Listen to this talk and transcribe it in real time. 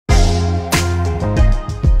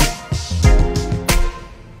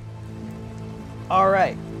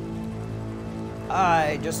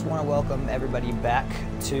just want to welcome everybody back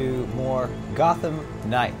to more Gotham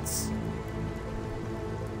Knights.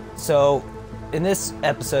 So, in this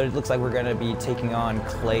episode, it looks like we're going to be taking on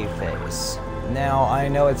Clayface. Now, I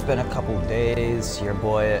know it's been a couple days. Your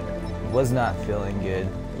boy was not feeling good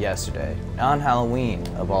yesterday, on Halloween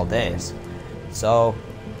of all days. So,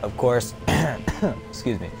 of course,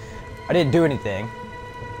 excuse me, I didn't do anything,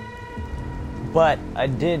 but I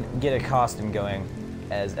did get a costume going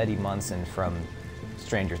as Eddie Munson from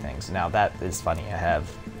Stranger Things. Now that is funny. I have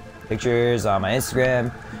pictures on my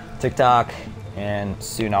Instagram, TikTok, and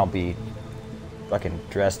soon I'll be fucking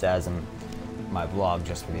dressed as him in my vlog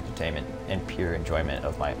just for the entertainment and pure enjoyment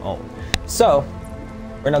of my own. So,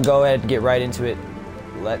 we're gonna go ahead and get right into it.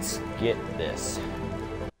 Let's get this.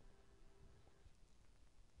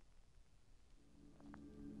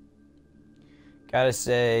 Gotta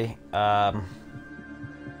say,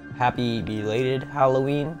 happy belated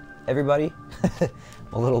Halloween, everybody. I'm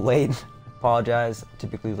a little late. Apologize.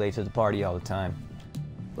 Typically late to the party all the time.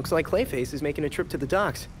 Looks like Clayface is making a trip to the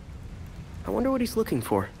docks. I wonder what he's looking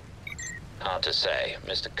for. Hard to say.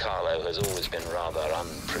 Mr. Carlo has always been rather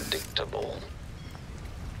unpredictable.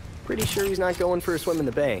 Pretty sure he's not going for a swim in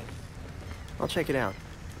the bay. I'll check it out.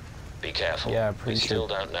 Be careful. Yeah, I'm pretty we sure still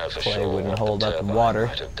don't know for Clay sure wouldn't what hold the up in turbine water.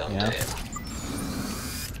 might have done Yeah. to him.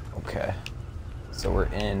 Okay. So we're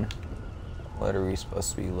in. What are we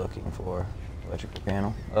supposed to be looking for? Electrical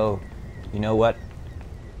panel. Oh, you know what?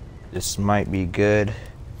 This might be good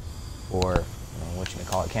for, what you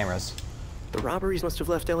call it, cameras. The robberies must have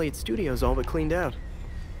left Elliot's studios all but cleaned out.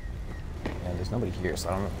 And there's nobody here, so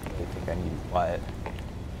I don't really think I need to be quiet.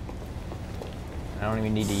 I don't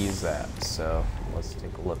even need to use that, so let's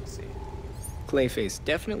take a look and see. Clayface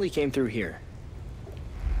definitely came through here.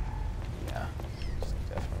 Yeah,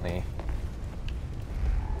 definitely.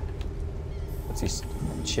 What's he?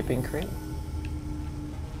 Shipping crate?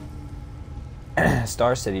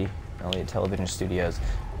 Star City, Elliot Television Studios.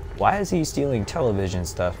 Why is he stealing television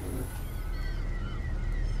stuff?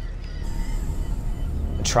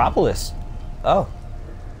 Metropolis. Oh,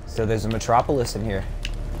 so there's a Metropolis in here.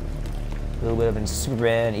 A little bit of a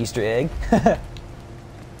Superman Easter egg.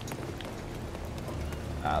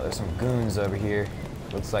 There's some goons over here.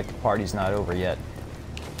 Looks like the party's not over yet.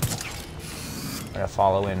 I'm gonna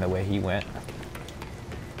follow in the way he went.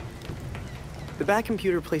 The back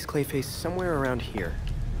computer placed Clayface somewhere around here.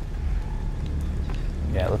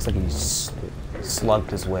 Yeah, it looks like he's slugged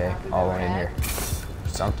his way all the way in here. Or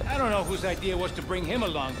something. I don't know whose idea was to bring him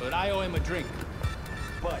along, but I owe him a drink.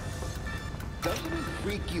 But doesn't it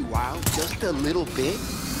freak you out just a little bit?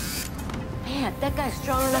 Man, that guy's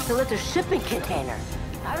strong enough to lift a shipping container.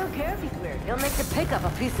 I don't care if he's weird. He'll make the pickup a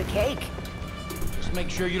piece of cake. just make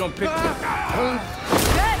sure you don't pick. Good. It's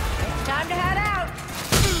time to head out.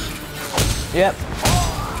 Yep.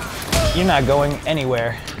 You're not going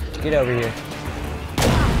anywhere. Get over here.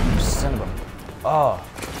 Son of a... Oh.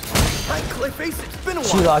 Hi, Clayface. It's been a while.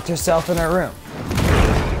 She locked herself in her room.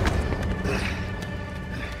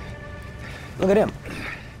 Look at him.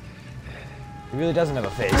 He really doesn't have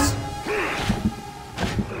a face.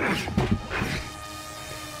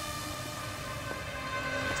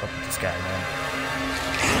 What's up with this guy, man?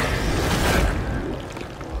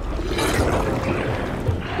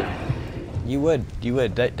 You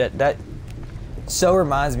would. That so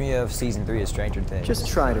reminds me of season 3 of Stranger Things. Just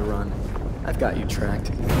try to run. I've got you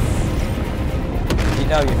tracked. You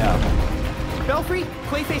know. Belfry,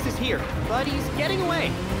 Clayface is here, but he's getting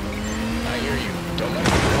away. I hear you. Don't let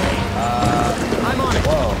him get away. I'm on it.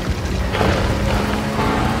 Whoa.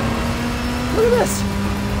 Look at this.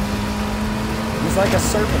 He's like a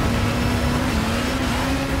serpent.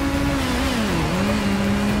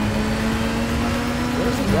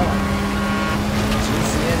 Where's he going?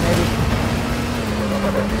 GCN maybe?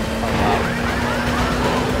 Oh wow.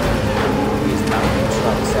 He's not in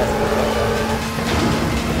trouble, Seth.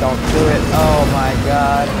 Don't do it. Oh my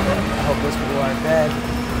god. I hope those people aren't dead.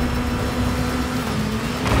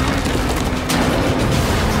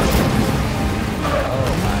 Oh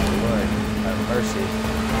my lord. Have mercy.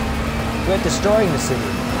 Quit destroying the city.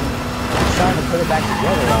 I'm trying to put it back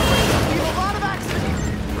together already. We have a lot of accidents.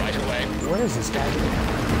 Right away. What is this guy doing?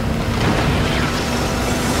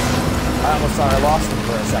 I almost thought I lost him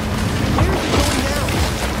for a second. Where is he going now?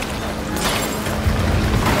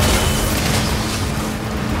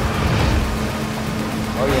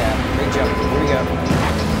 Oh yeah, big jump. Here we go.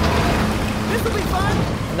 This will be fun.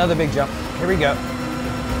 Another big jump. Here we go.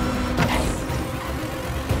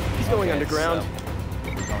 He's going underground. So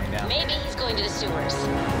we're going down. Maybe he's going to the sewers.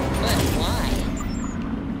 But why?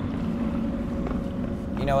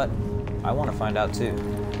 You know what? I want to find out too.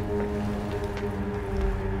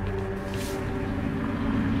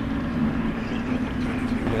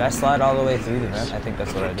 Did I slide all the way through the vent? I think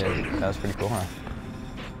that's what I did. That was pretty cool, huh?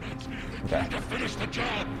 Okay.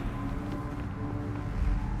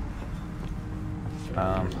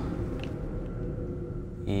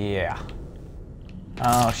 Yeah.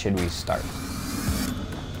 How should we start?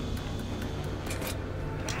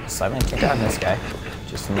 Slightly kick on this guy,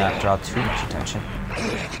 just to not draw too much attention.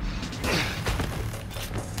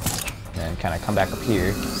 And kind of come back up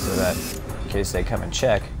here, so that in case they come and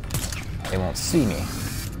check, they won't see me.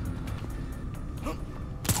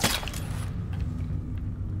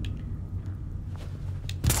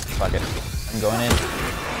 Fuck it. I'm going in.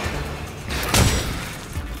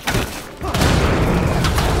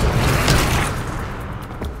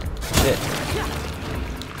 Shit.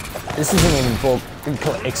 This isn't even full,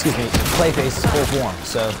 excuse me, Clayface is full form,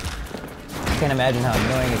 so I can't imagine how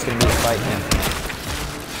annoying it's going to be to fight him.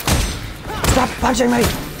 Stop punching me!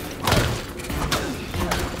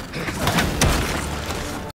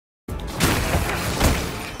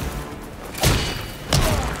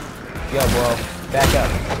 Yo, bro, back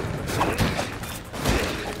up.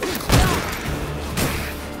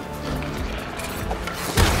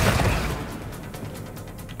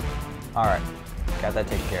 Alright, got that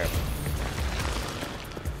taken care of.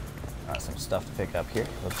 Got some stuff to pick up here.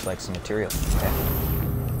 Looks like some material. Okay.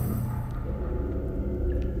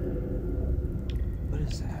 What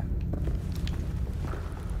is that?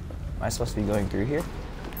 Am I supposed to be going through here?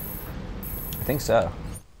 I think so.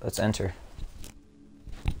 Let's enter.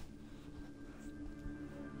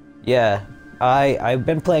 Yeah, I've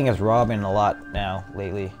been playing as Robin a lot now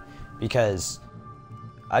lately because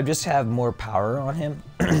I just have more power on him,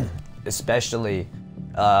 especially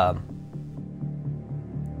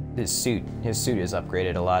his suit. His suit is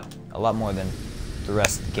upgraded a lot more than the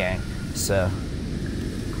rest of the gang. So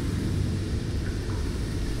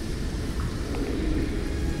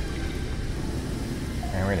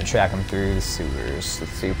and we're gonna track him through the sewers.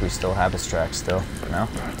 Let's see if we still have his track still. No?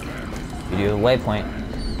 We do the waypoint.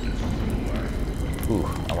 Ooh,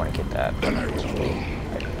 I want to get that. Then I was alone.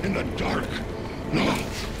 In the dark. No,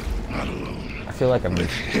 not alone. I feel like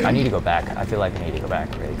I need to go back. I feel like I need to go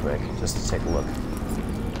back really quick just to take a look.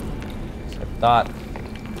 So I thought.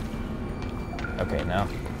 Okay, no.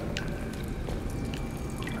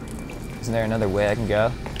 Isn't there another way I can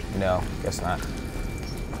go? No, guess not.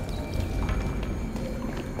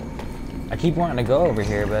 I keep wanting to go over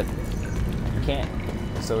here, but I can't.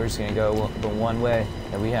 So we're just gonna go the one way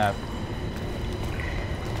that we have.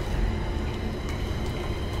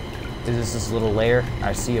 Is this little lair?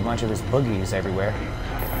 I see a bunch of his boogies everywhere.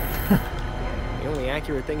 The only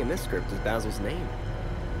accurate thing in this script is Basil's name.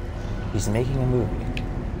 He's making a movie.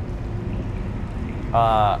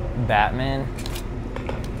 Batman.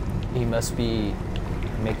 He must be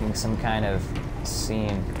making some kind of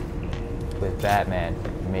scene with Batman.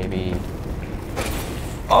 Maybe.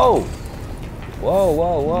 Oh! Whoa,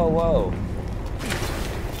 whoa, whoa, whoa.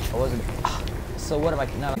 I wasn't. So what am I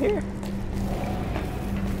not here?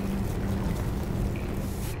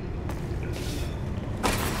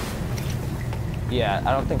 Yeah,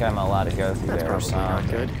 I don't think I'm allowed to go through That's there or probably not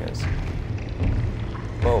something. good. Because...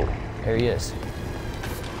 Whoa, there he is.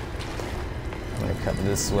 I'm gonna cut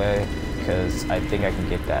this way because I think I can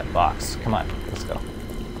get that box. Come on, let's go.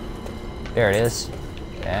 There it is.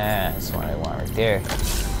 Yeah, that's what I want right there.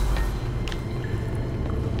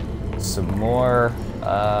 Some more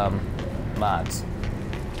mods.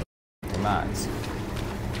 Mods.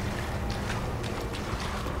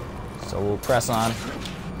 So we'll press on.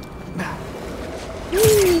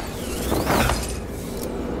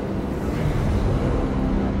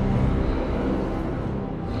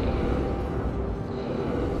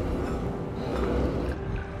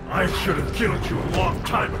 I should have killed you a long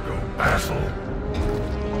time ago, Basil.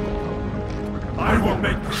 I won't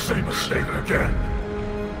make the same mistake again.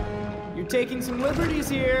 You're taking some liberties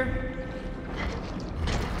here.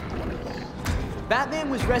 Batman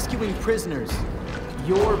was rescuing prisoners.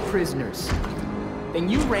 Your prisoners. Then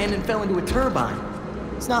you ran and fell into a turbine.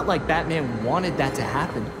 It's not like Batman wanted that to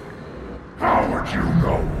happen. How would you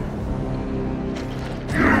know?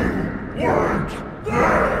 You weren't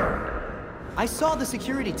there! I saw the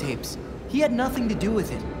security tapes. He had nothing to do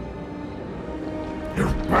with it.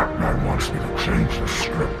 If Batman wants me to change the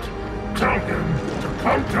script, tell him to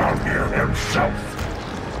come down here himself.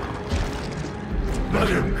 Let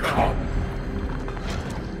him come.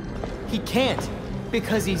 He can't,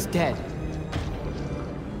 because he's dead.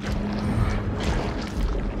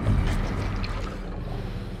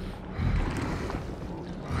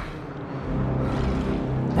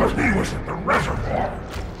 But he was at the reservoir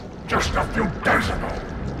just a few days ago.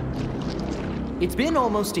 It's been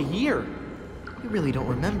almost a year. You really don't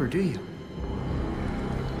remember, do you?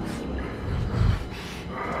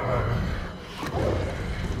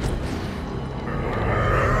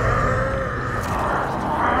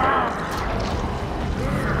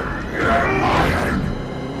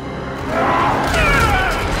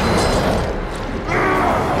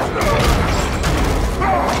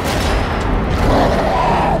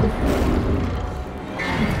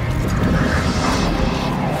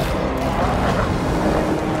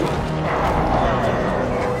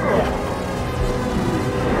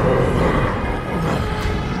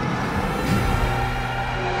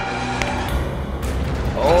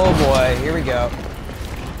 Here we go.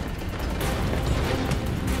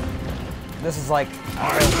 This is like... You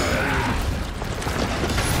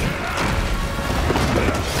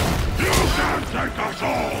can't take us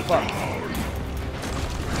all fuck. down.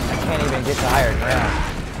 I can't even get to higher ground.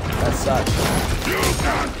 That sucks. You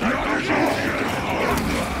can't take us all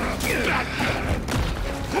down.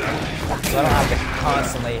 So I don't have to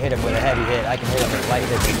constantly hit him with a heavy hit. I can hit him with light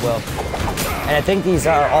hits as well. And I think these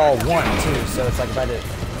are all one too, so it's like if I did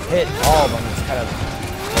hit all of them, it's kind of hit.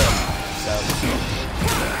 So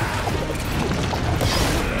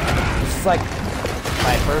this is like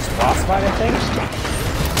my first boss fight, I think.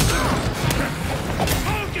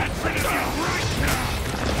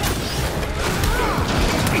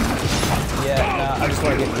 Yeah, no, I just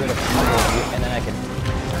want to get rid of a couple of you, and then I can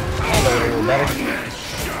handle it a little better.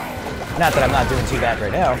 Not that I'm not doing too bad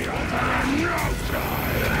right now.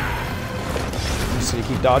 So you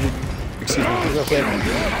keep dodging. Excuse me, real quick.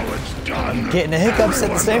 I'm getting the hiccups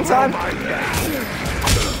at the same time.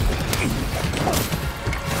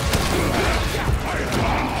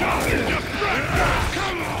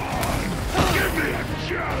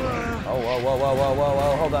 Oh, whoa, whoa, whoa, whoa, whoa,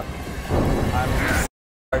 whoa, hold up.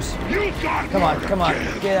 Come on, come on,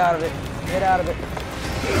 get out of it. Get out of it.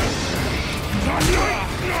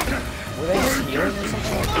 Were they just healing or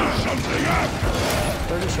something?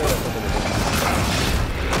 Pretty sure that's what they were doing.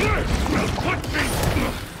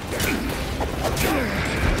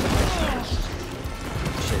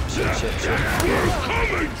 Shit. We're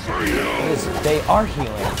coming for you. They are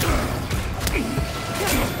healing.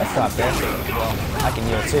 That's not bad. Well, I can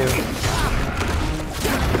heal too.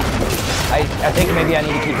 I think maybe I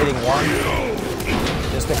need to keep hitting one,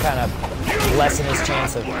 just to kind of lessen his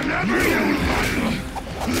chance of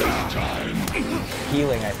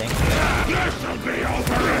healing, I think.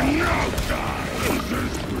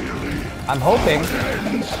 I'm hoping.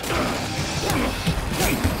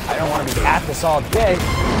 I don't want to be at this all day.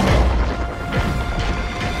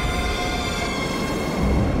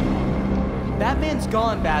 Batman's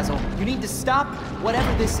gone, Basil. You need to stop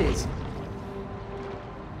whatever this is.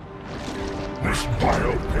 This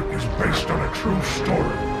biopic is based on a true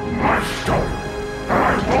story. My story. And I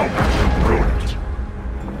won't let you ruin it.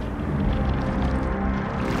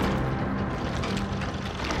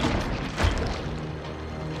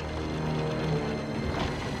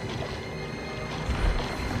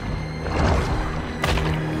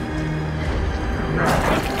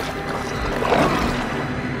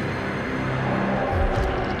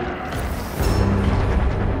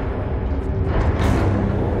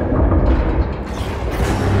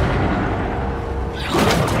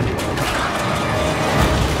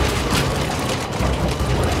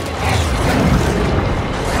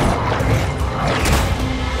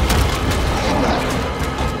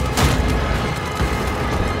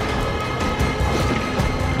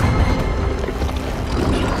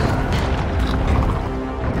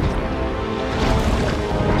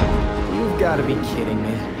 Gotta be kidding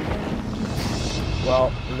me.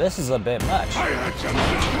 Well, this is a bit much. There's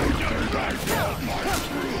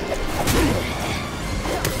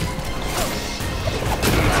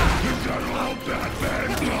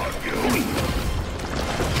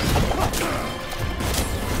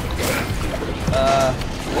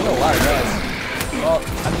a lot of guys. Well,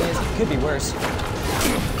 I mean, it could be worse.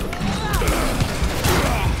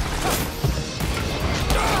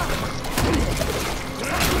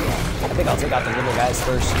 I think I'll take out the little guys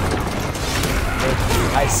first.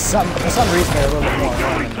 For some reason they're a little bit more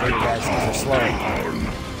annoying than the bigger guys because they're slower.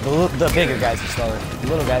 The bigger guys are slower. The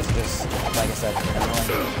little guys are just, like I said,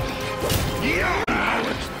 annoying. Yeah, now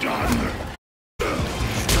it's done.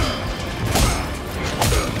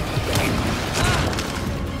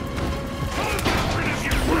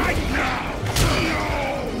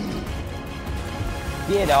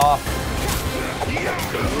 Get off.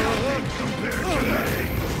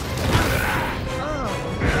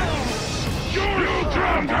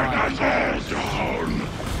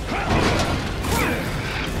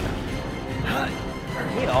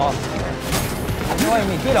 Get off. No.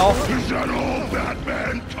 annoying me. Get off. Is that all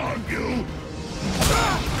Batman taught you?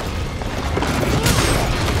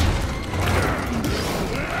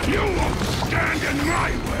 You won't stand in my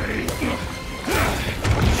way.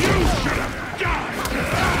 You should have died.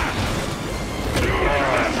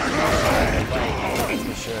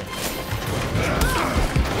 For sure.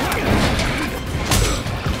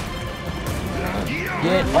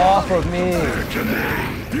 Get off of me! I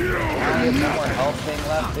have no more health thing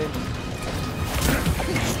left, dude.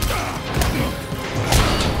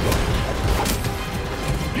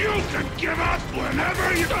 You can give up whenever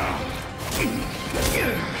you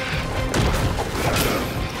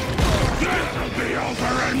This'll be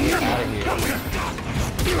over in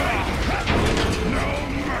no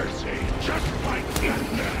mercy, just like that.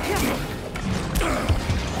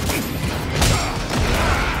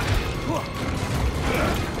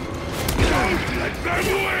 Don't let them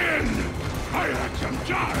win! I had some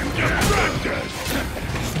time to practice!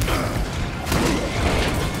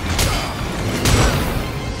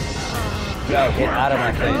 Yo, get out of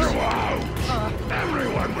my face.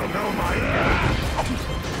 Everyone will know my name!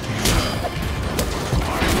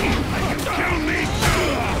 You kill me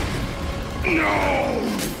too! No!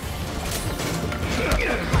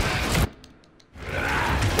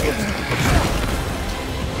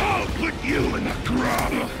 I'll put you in the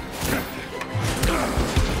grub!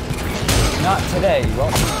 Not today, you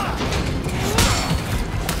won't.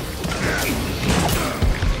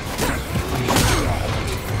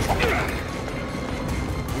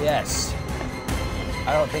 Yes. I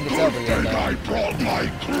don't think it's over yet, though. I brought my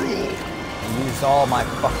crew! I used all my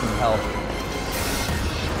fucking health.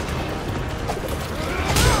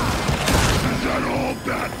 Is that all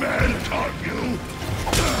Batman taught you?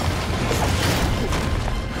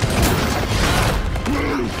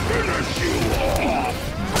 We'll finish you off!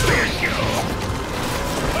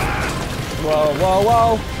 Whoa, whoa,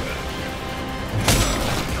 whoa!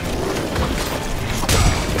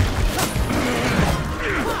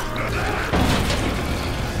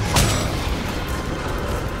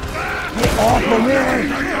 Get off of me!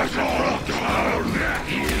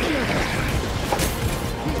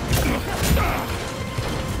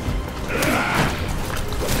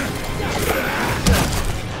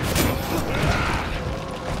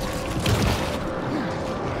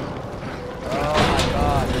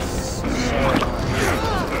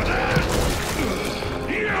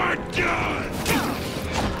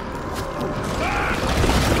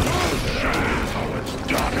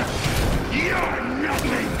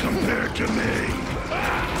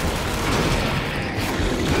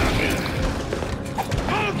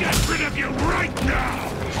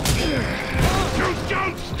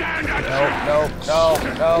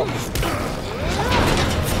 No.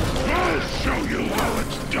 I'll show you how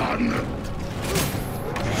it's done.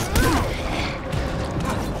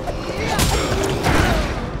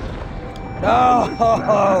 No! I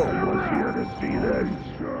was here to see them.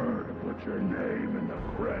 Sure to put your name in the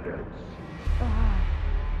credits.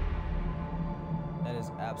 That is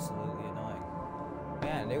absolutely annoying.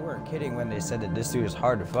 Man, they weren't kidding when they said that this dude is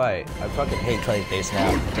hard to fight. I fucking hate Clayface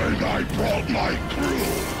now. Good thing I brought my crew.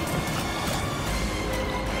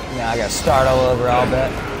 Now I gotta start all over, I'll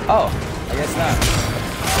bet. Oh, I guess not.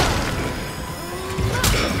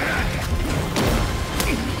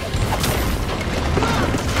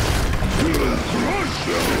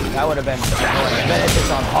 That would have been annoying. I bet if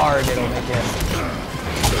it's on hard, it'll make it.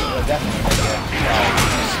 It'll definitely make it.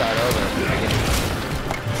 Start over.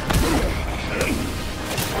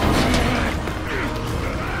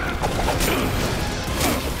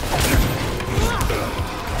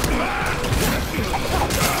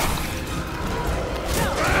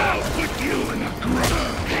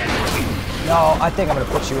 No, I think I'm gonna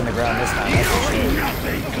put you in the ground this time. That's for sure.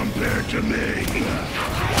 Nothing compared to me.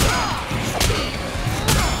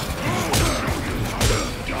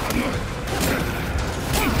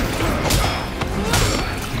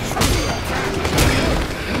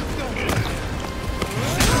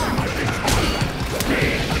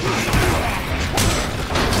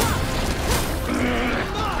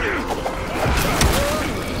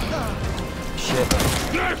 Shit.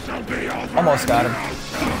 Almost got him.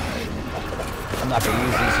 I'm not gonna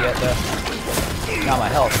use these yet, though. Not my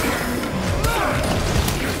health.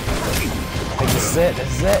 I think this is it. This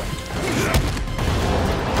is it.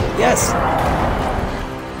 Yes!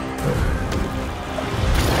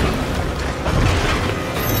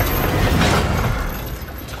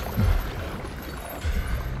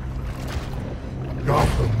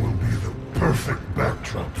 Gotham will be the perfect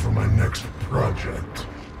backdrop for my next project.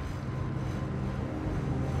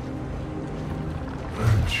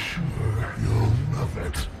 I'm sure you'll love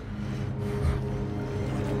it.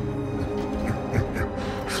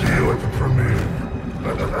 See you at the premiere.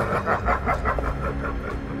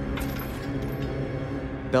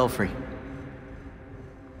 Belfry.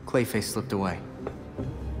 Clayface slipped away.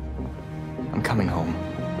 I'm coming home.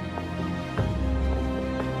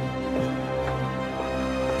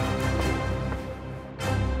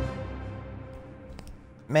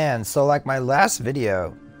 Man, so like my last live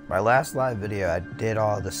video, I did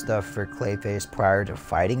all the stuff for Clayface prior to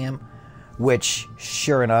fighting him, which,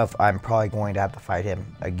 sure enough, I'm probably going to have to fight him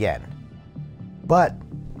again. But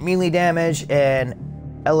melee damage and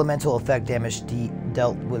elemental effect damage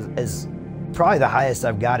dealt with is probably the highest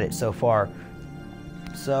I've got it so far.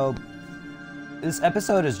 So this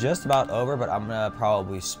episode is just about over, but I'm gonna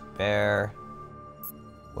probably spare.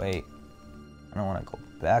 Wait, I don't want to go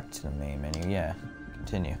back to the main menu. Yeah.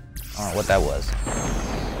 Continue. I don't know what that was.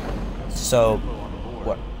 So,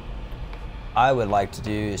 what I would like to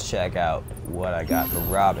do is check out what I got for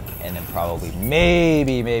Robin, and then probably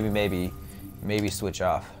maybe switch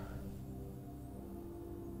off.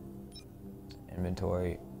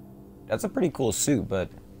 Inventory. That's a pretty cool suit, but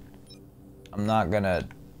I'm not gonna.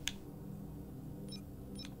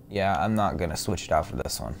 Yeah, I'm not gonna switch it out for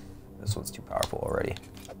this one. This one's too powerful already.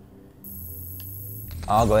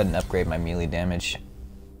 I'll go ahead and upgrade my melee damage.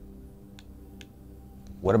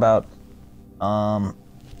 What about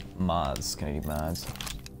mods? Can I do mods?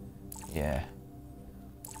 Yeah.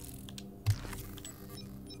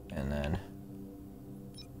 And then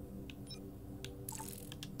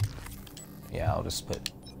yeah, I'll just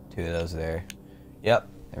put 2 of those there. Yep,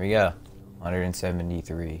 there we go.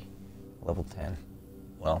 173, level 10.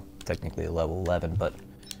 Well, technically a level 11, but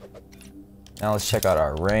now let's check out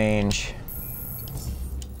our range.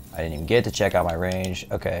 I didn't even get to check out my range.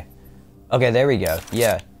 Okay. Okay, there we go.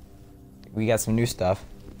 Yeah. We got some new stuff.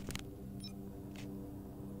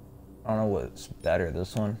 I don't know what's better.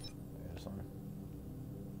 This one? This one.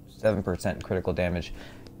 7% critical damage,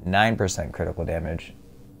 9% critical damage,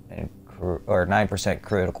 and or 9%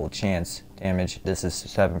 critical chance damage. This is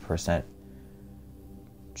 7%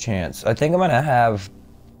 chance. I think I'm gonna have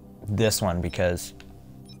this one because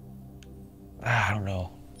I don't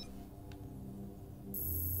know.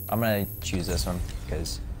 I'm gonna choose this one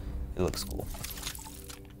because it looks cool.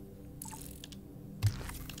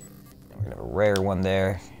 And we're gonna have a rare one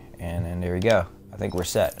there, and then there we go. I think we're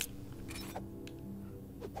set.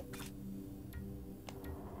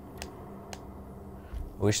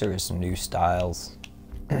 I wish there was some new styles,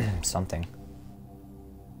 something.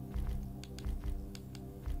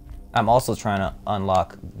 I'm also trying to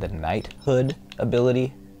unlock the knighthood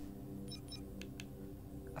ability.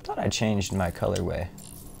 I thought I changed my colorway.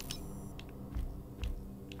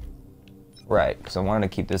 Right, because I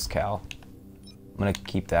wanted to keep this cowl. I'm gonna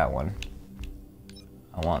keep that one.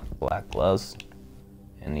 I want the black gloves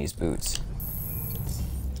and these boots.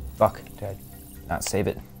 Fuck, did I not save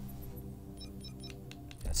it?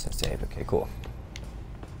 Yes, I saved. Okay, cool.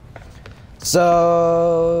 So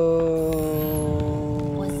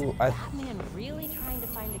Was Batman really trying to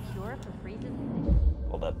find a cure for Freeze's?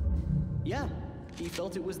 hold up. Yeah, he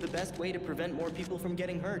felt it was the best way to prevent more people from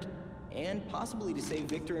getting hurt, and possibly to save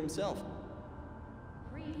Victor himself.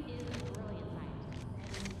 Freeze is a brilliant scientist,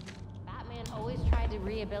 and Batman always tried to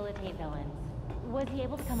rehabilitate villains. Was he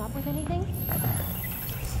able to come up with anything?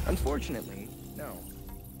 Unfortunately, no.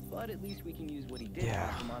 But at least we can use what he did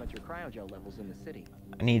Yeah. to monitor cryogel levels in the city.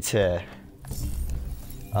 I need to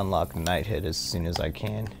unlock knighthood as soon as I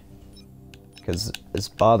can, because it's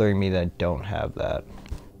bothering me that I don't have that.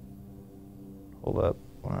 Hold up.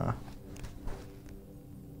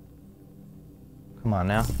 Come on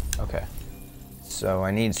now. Okay. So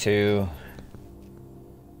I need to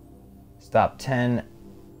stop 10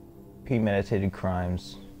 premeditated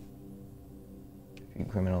crimes. Defeat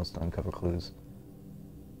criminals to uncover clues.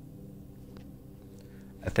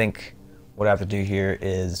 I think what I have to do here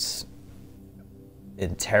is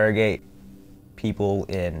interrogate people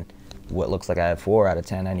in what looks like I have 4 out of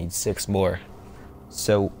 10. I need 6 more.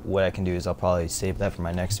 So what I can do is I'll probably save that for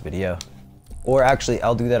my next video. Or actually,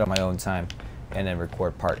 I'll do that on my own time and then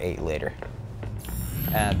record part 8 later.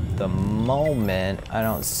 At the moment, I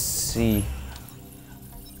don't see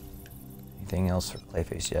anything else for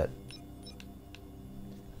Clayface yet.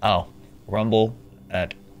 Oh, rumble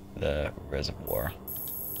at the reservoir.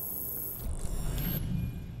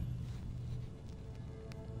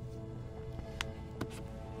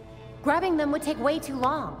 Grabbing them would take way too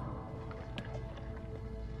long.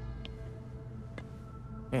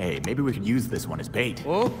 Hey, maybe we could use this one as bait.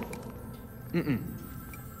 Oh?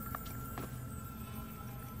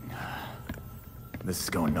 This is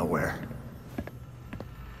going nowhere.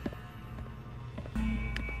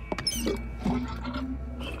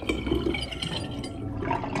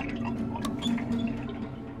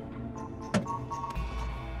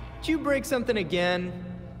 Did you break something again?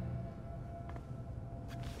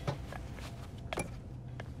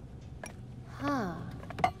 Huh.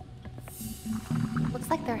 Looks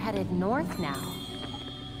like they're headed north now.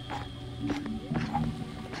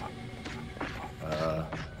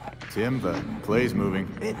 Tim, the clay's moving.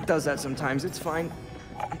 It does that sometimes, it's fine.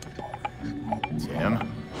 Tim?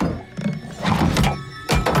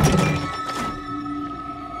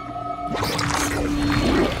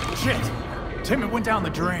 Shit! Tim, it went down the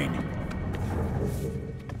drain.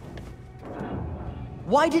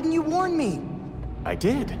 Why didn't you warn me? I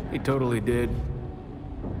did. He totally did.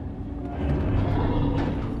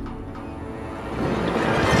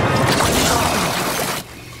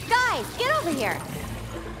 Guys, get over here!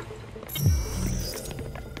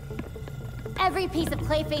 Every piece of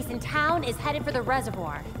Clayface in town is headed for the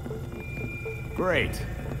reservoir. Great.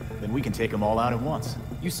 Then we can take them all out at once.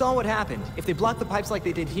 You saw what happened. If they blocked the pipes like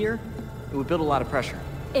they did here, it would build a lot of pressure.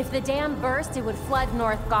 If the dam burst, it would flood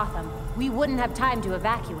North Gotham. We wouldn't have time to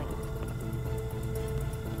evacuate.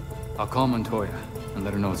 I'll call Montoya and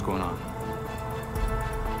let her know what's going on.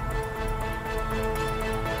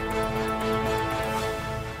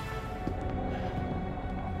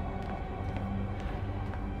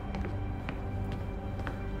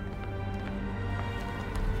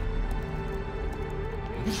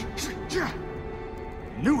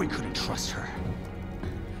 Knew we couldn't trust her.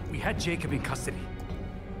 We had Jacob in custody.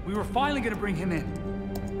 We were finally gonna bring him in.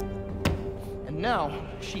 And now,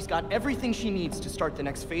 she's got everything she needs to start the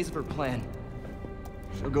next phase of her plan.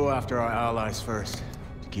 She'll go after our allies first,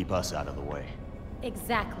 to keep us out of the way.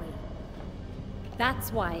 Exactly.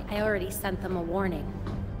 That's why I already sent them a warning.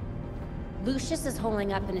 Lucius is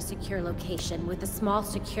holing up in a secure location with a small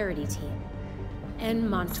security team. And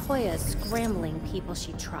Montoya's scrambling people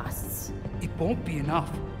she trusts. It won't be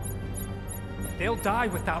enough. They'll die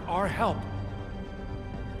without our help.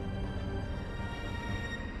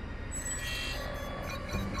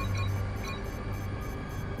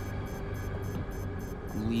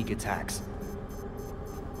 League attacks.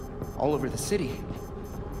 All over the city.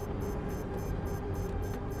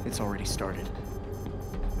 It's already started.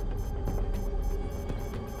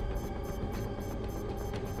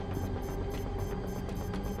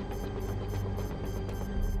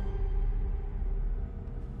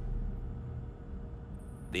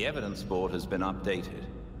 The evidence board has been updated.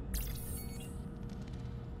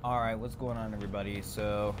 Alright, what's going on, everybody?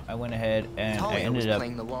 So, I went ahead and I Talia was ended up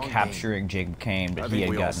playing the long capturing Jacob Kane, but he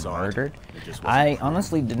had gotten murdered. It just wasn't I fun.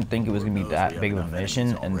 honestly didn't think it was going to be that big of a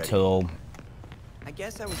mission until I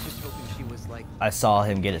guess I was just hoping she was like I saw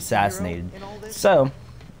him get assassinated. in all this? So,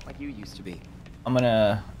 like you used to be. I'm going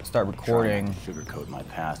to start Trying recording not to sugarcoat my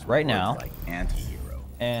past with right words now like anti-hero.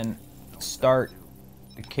 and start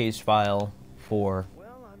the case file for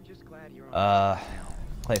Well, I'm just glad you're on.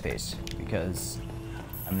 Clayface, because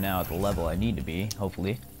I'm now at the level I need to be,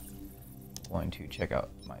 hopefully. Going to check out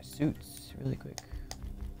my suits really quick.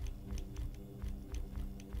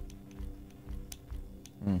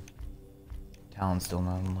 Talon's still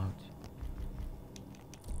not unlocked.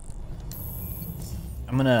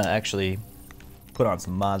 I'm gonna actually put on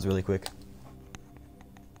some mods really quick.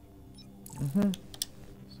 This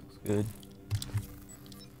looks good.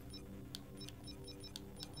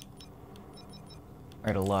 I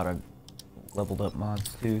had a lot of leveled up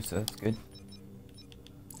mods too, so that's good.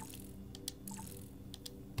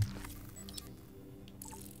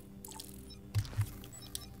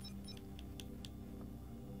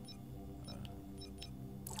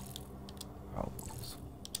 Probably this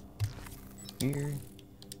one here,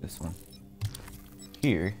 this one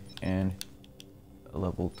here, and a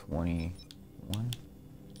level 21.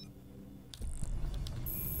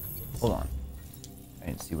 Hold on, I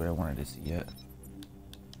didn't see what I wanted to see yet.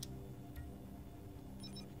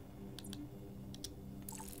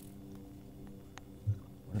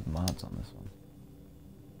 What are the mods on this one?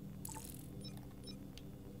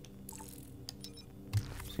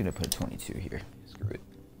 Just gonna put 22 here. Screw it.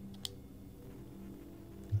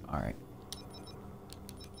 Alright.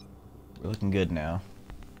 We're looking good now.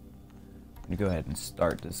 I'm gonna go ahead and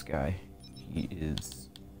start this guy. He is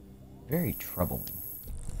very troubling.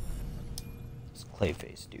 This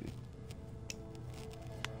Clayface dude.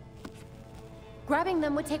 Grabbing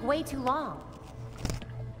them would take way too long.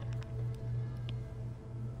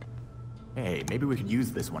 Hey, maybe we could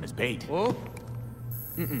use this one as bait. Whoa.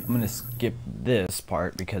 I'm gonna skip this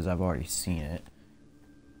part because I've already seen it.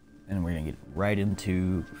 And we're gonna get right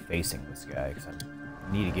into facing this guy because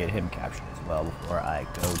I need to get him captured as well before I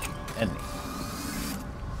go to the ending.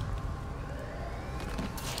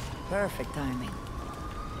 Perfect timing.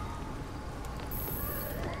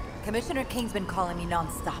 Commissioner King's been calling me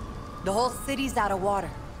non-stop. The whole city's out of water.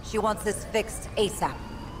 She wants this fixed ASAP.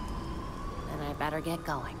 Then I better get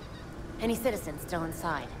going. Any citizens still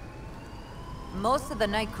inside? Most of the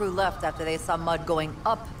night crew left after they saw mud going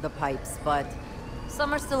up the pipes, but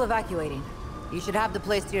some are still evacuating. You should have the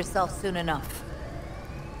place to yourself soon enough.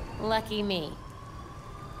 Lucky me.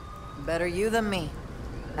 Better you than me.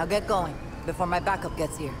 Now get going, before my backup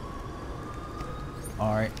gets here.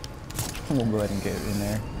 Alright. We'll go ahead and get in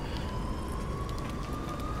there.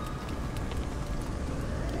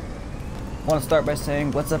 I want to start by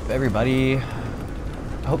saying, what's up everybody?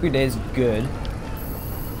 I hope your day's good.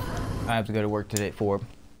 I have to go to work today at 4,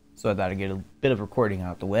 so I thought I'd get a bit of recording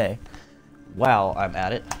out the way while I'm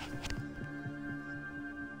at it.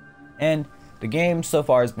 And the game so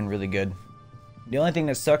far has been really good. The only thing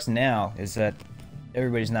that sucks now is that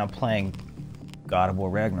everybody's now playing God of War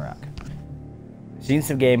Ragnarok. I've seen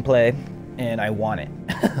some gameplay, and I want it.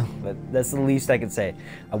 But that's the least I can say.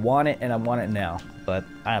 I want it, and I want it now. But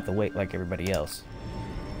I have to wait like everybody else.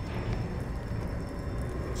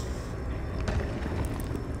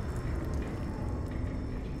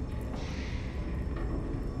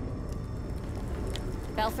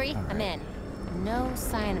 Belfry, right. I'm in. No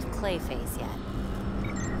sign of Clayface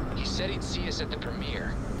yet. He said he'd see us at the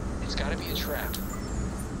premiere. It's gotta be a trap.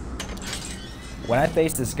 When I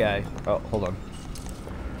face this guy... Oh, hold on.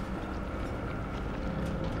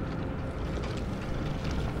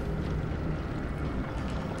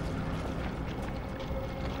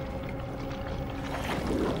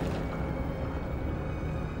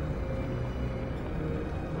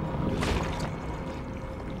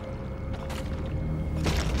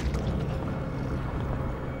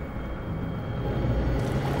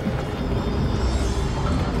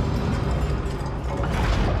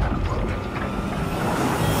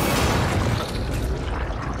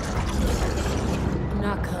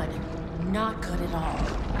 Not good at all.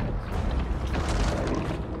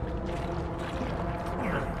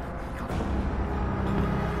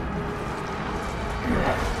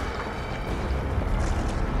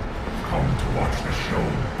 Come to watch the show,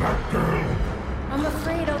 Batgirl. I'm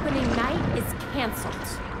afraid opening night is canceled.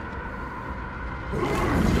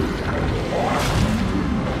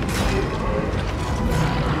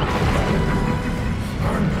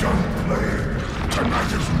 I'm done playing.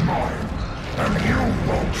 Tonight is mine. And you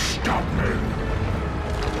won't stop me.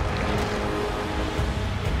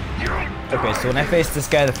 Okay, so when I faced this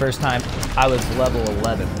guy the first time, I was level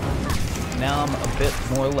 11. Now I'm a bit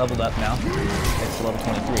more leveled up now. It's level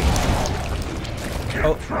 23.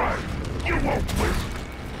 Oh. You won't win.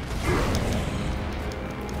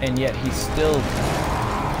 And yet he's still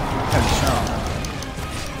kind of strong.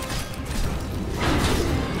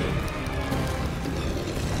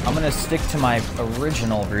 I'm gonna stick to my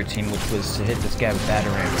original routine, which was to hit this guy with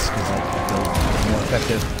batarangs, because I feel more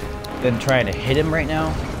effective than trying to hit him right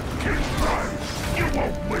now.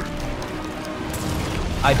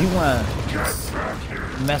 I do want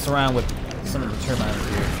to mess around with some of the turbines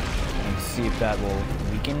here and see if that will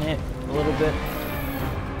weaken it a little bit.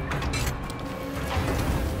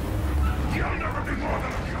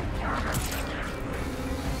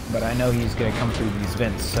 But I know he's gonna come through these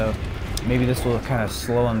vents, so maybe this will kind of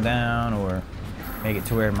slow him down or make it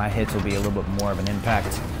to where my hits will be a little bit more of an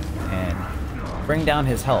impact and bring down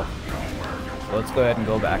his health. So let's go ahead and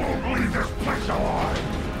go back.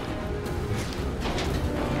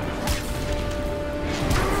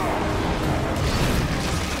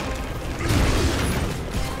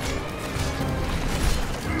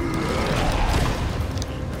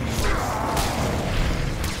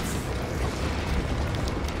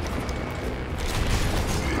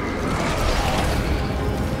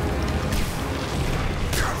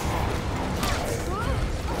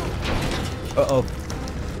 Uh-oh.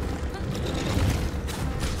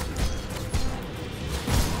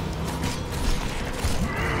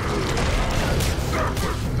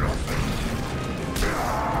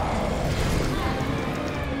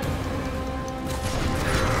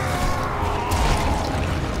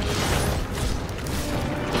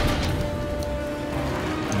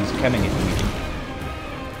 He's coming at me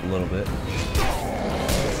a little bit.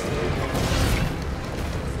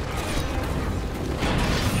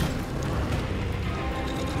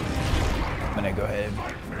 I'm gonna go ahead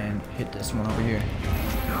and hit this one over here.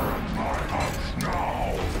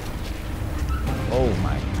 Oh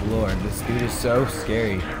my lord, this dude is so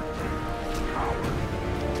scary.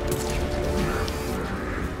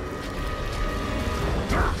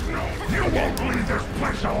 You won't leave this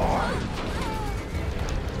place alive.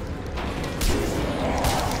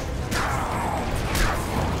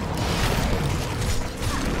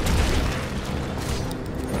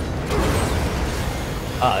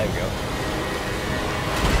 Ah, there we go.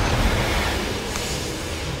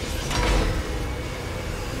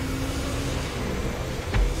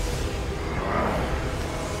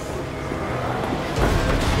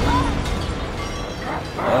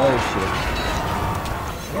 Oh shit.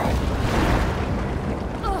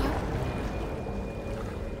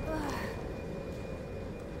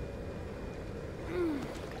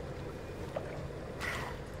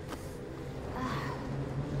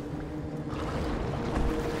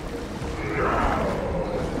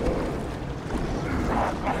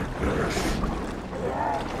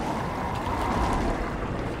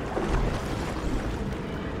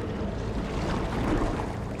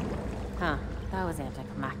 Huh, that was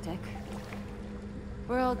anticlimactic.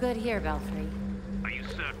 We're all good here, Belfry. Are you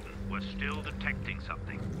certain we're still detecting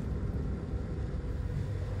something?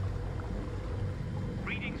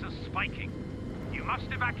 Readings are spiking. You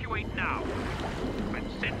must evacuate now. I'm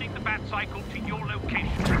sending the bat cycle to your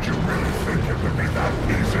location. Did you really think it would be that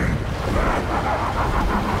easy?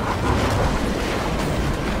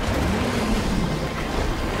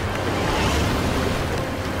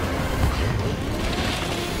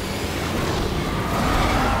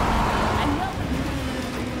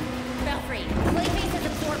 Belfry, Clayface has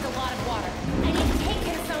absorbed a lot of water. I need to take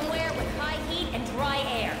him somewhere with high heat and dry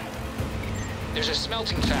air. There's a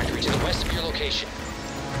smelting factory to the west of your location.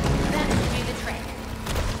 That should do the trick.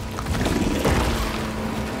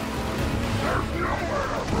 There's nowhere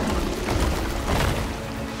to run.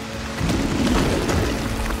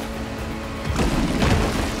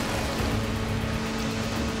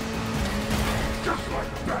 Just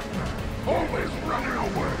like Batman, always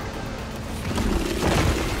running away.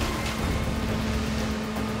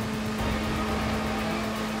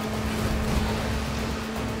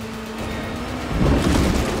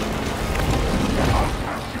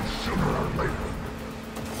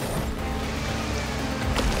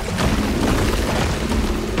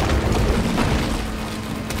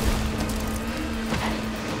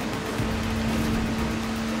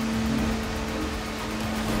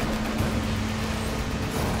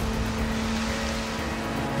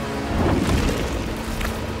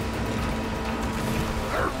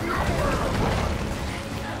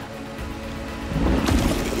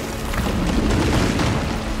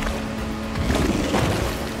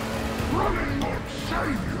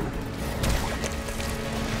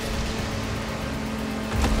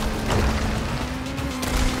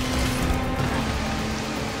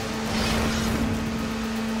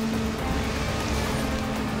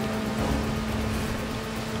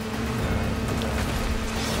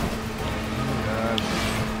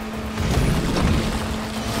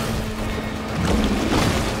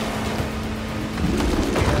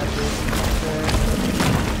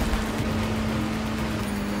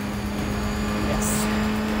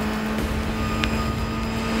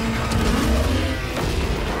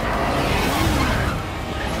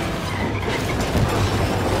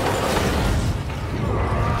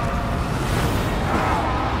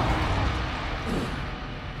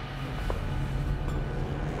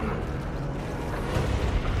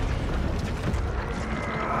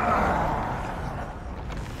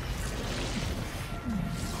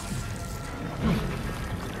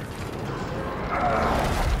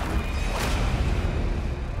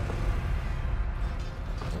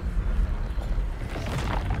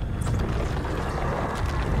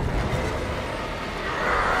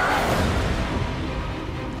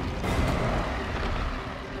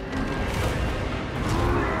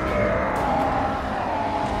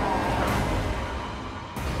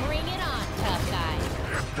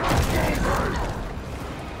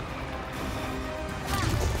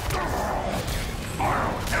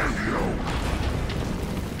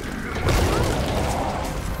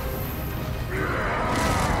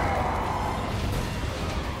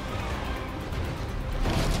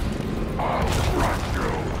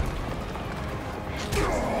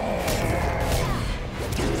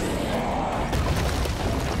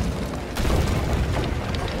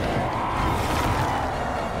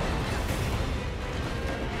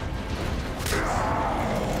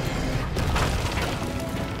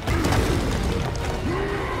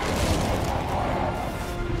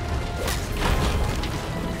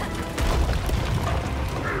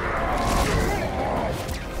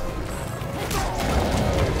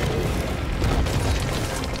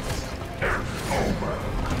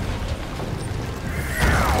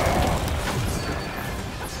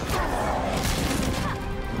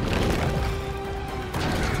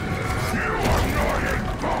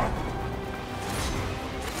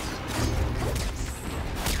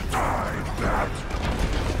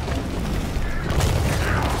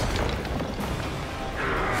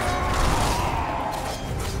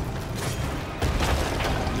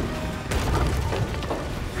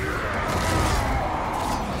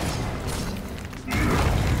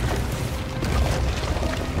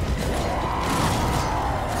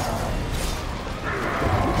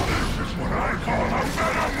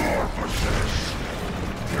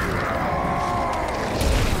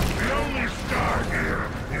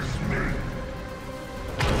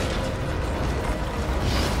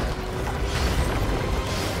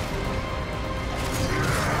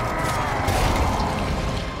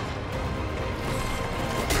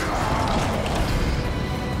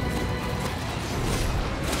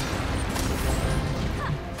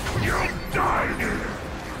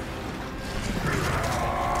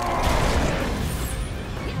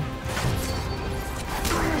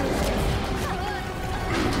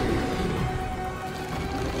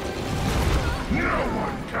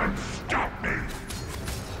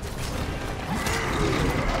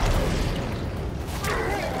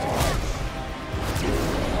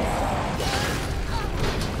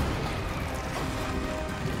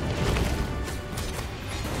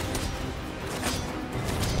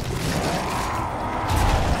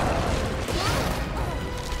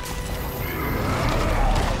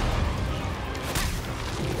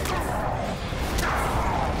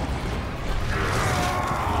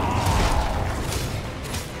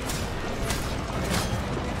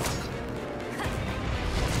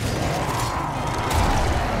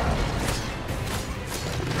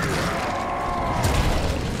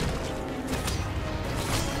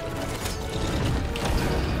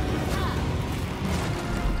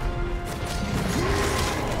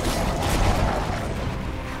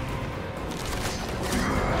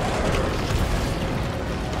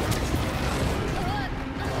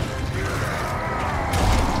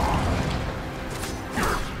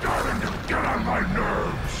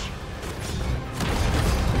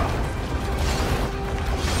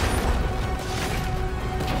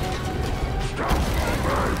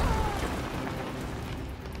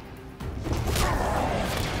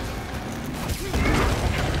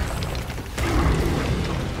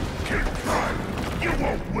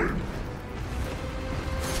 won't win.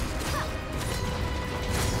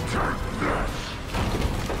 Take this.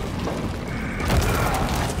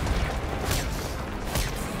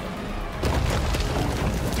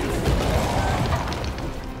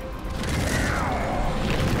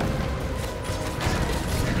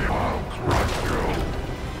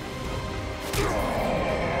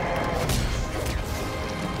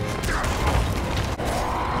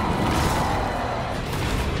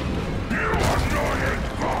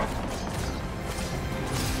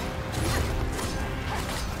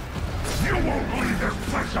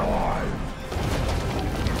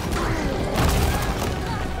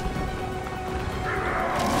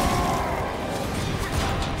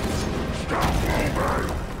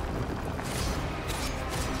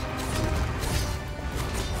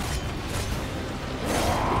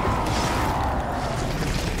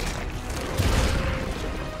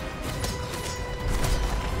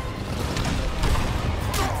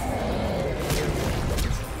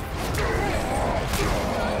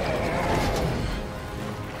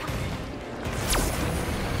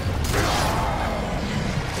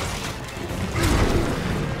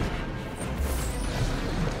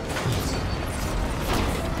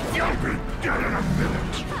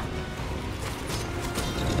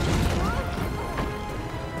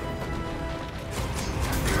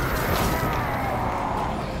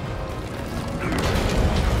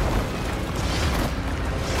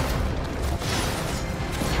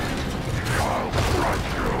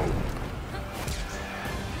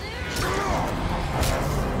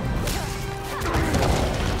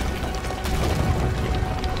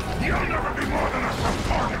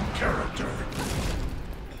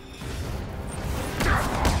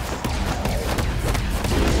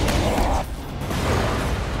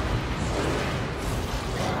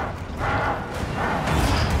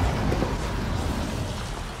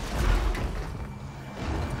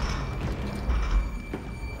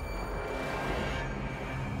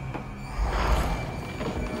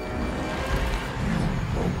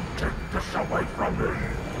 Away from me!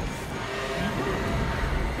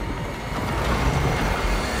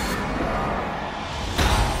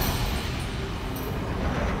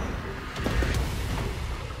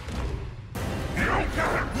 You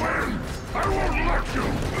can't win! I won't let you!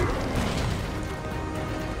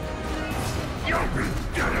 You'll be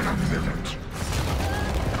dead in a minute!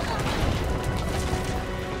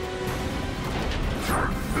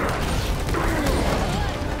 Take this!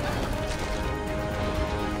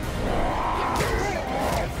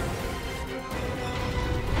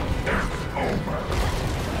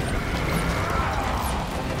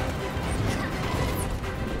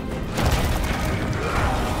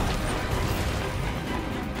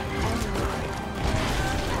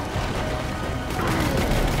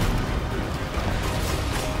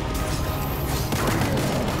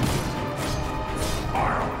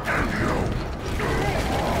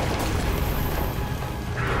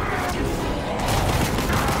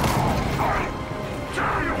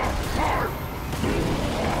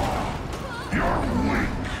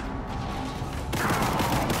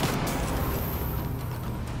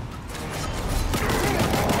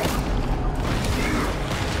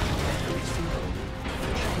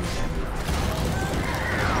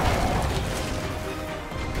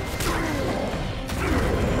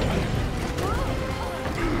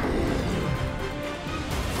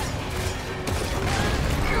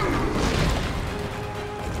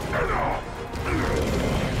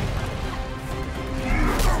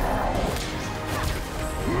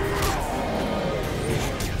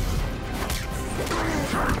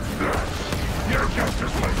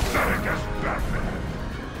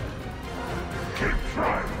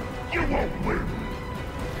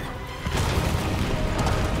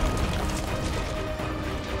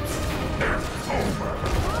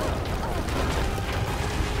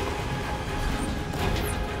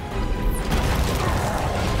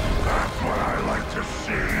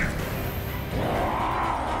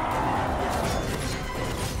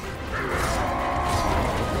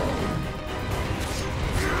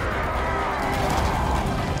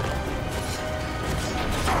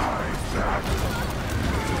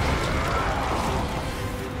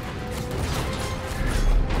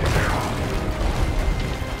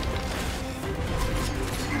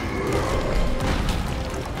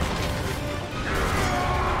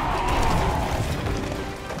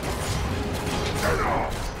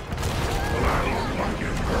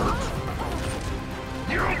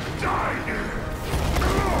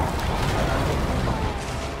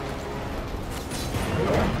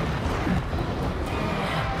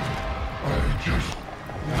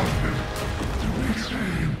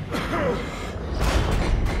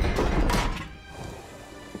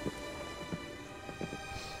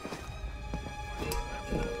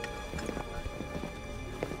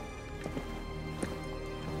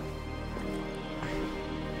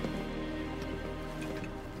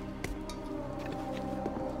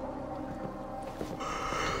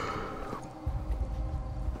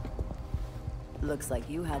 Looks like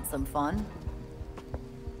you had some fun.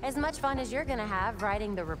 As much fun as you're gonna have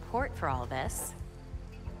writing the report for all this.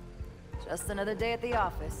 Just another day at the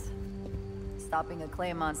office. Stopping a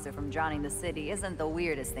clay monster from drowning the city isn't the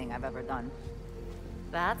weirdest thing I've ever done.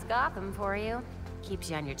 That's Gotham for you. Keeps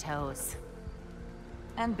you on your toes.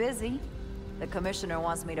 And busy. The commissioner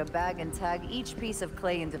wants me to bag and tag each piece of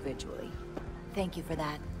clay individually. Thank you for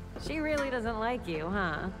that. She really doesn't like you,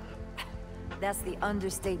 huh? That's the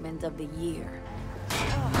understatement of the year.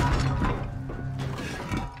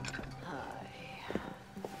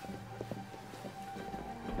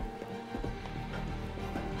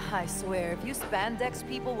 I swear, if you spandex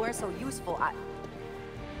people weren't so useful,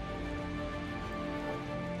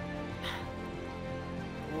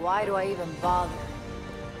 why do I even bother?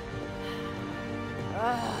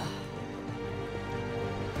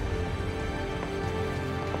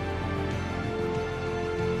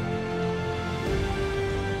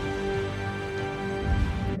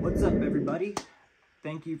 What's up, everybody?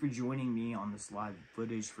 Thank you for joining me on this live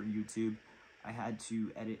footage for YouTube. I had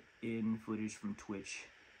to edit in footage from Twitch.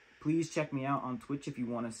 Please check me out on Twitch if you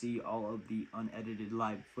want to see all of the unedited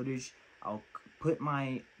live footage. I'll put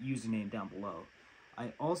my username down below.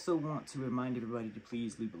 I also want to remind everybody to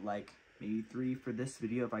please leave a like, maybe 3 for this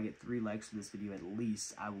video. If I get 3 likes for this video at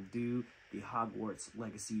least, I will do the Hogwarts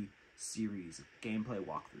Legacy series gameplay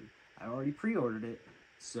walkthrough. I already pre-ordered it,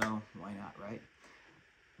 so why not, right?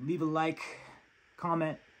 Leave a like,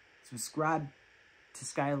 comment, subscribe to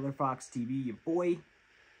Skylar Fox TV, your boy,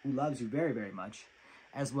 who loves you very, very much,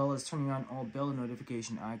 as well as turning on all bell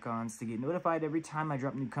notification icons to get notified every time I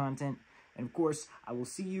drop new content. And of course, I will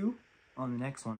see you on the next one.